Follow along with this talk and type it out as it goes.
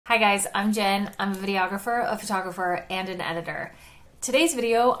Hi guys, I'm Jen. I'm a videographer, a photographer, and an editor. Today's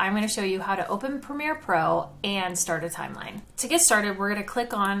video, I'm going to show you how to open Premiere Pro and start a timeline. To get started, we're going to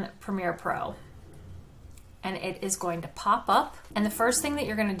click on Premiere Pro and it is going to pop up. And the first thing that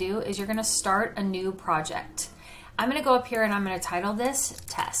you're going to do is you're going to start a new project. I'm going to go up here and I'm going to title this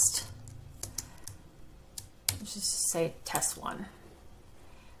Test. Let's just say Test 1.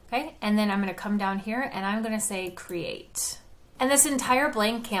 Okay, and then I'm going to come down here and I'm going to say Create. And this entire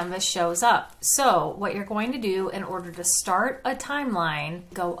blank canvas shows up. So what you're going to do in order to start a timeline,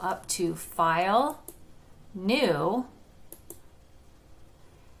 go up to File, New,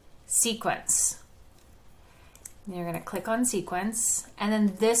 Sequence. And you're going to click on Sequence, and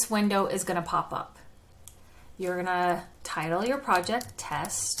then this window is going to pop up. You're going to title your project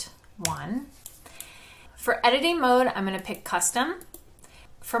Test 1. For editing mode, I'm going to pick Custom.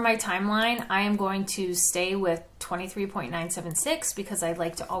 For my timeline, I am going to stay with 23.976 because I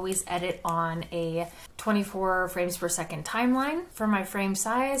like to always edit on a 24 frames per second timeline. For my frame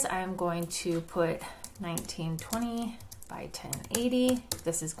size, I'm going to put 1920 by 1080.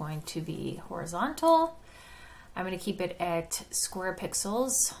 This is going to be horizontal. I'm going to keep it at square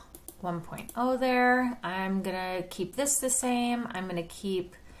pixels 1.0 there. I'm going to keep this the same. I'm going to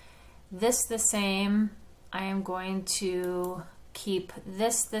keep this the same. I am going to keep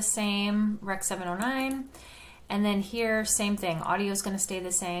this the same, Rec 709, and then here same thing, audio is going to stay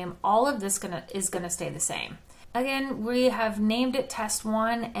the same. All of this is going to stay the same. Again, we have named it Test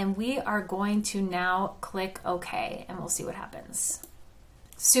 1 and we are going to now click OK and we'll see what happens.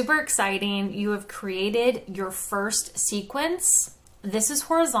 Super exciting, you have created your first sequence. This is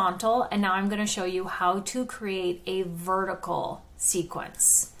horizontal and now I'm going to show you how to create a vertical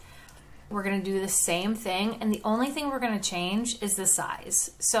sequence. We're going to do the same thing, and the only thing we're going to change is the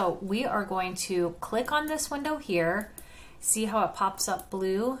size. So we are going to click on this window here. See how it pops up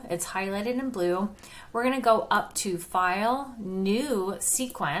blue? It's highlighted in blue. We're going to go up to File, New,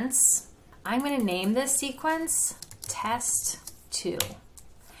 Sequence. I'm going to name this sequence Test 2.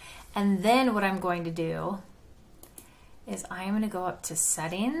 And then what I'm going to do is I'm going to go up to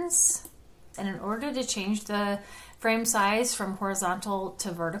Settings. And in order to change the frame size from horizontal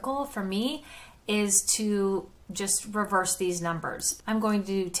to vertical, for me, is to just reverse these numbers. I'm going to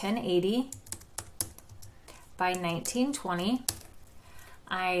do 1080 by 1920.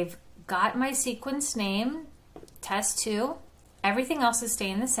 I've got my sequence name, Test 2. Everything else is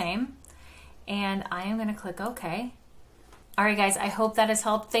staying the same. And I am going to click OK. All right, guys, I hope that has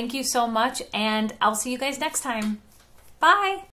helped. Thank you so much, and I'll see you guys next time. Bye.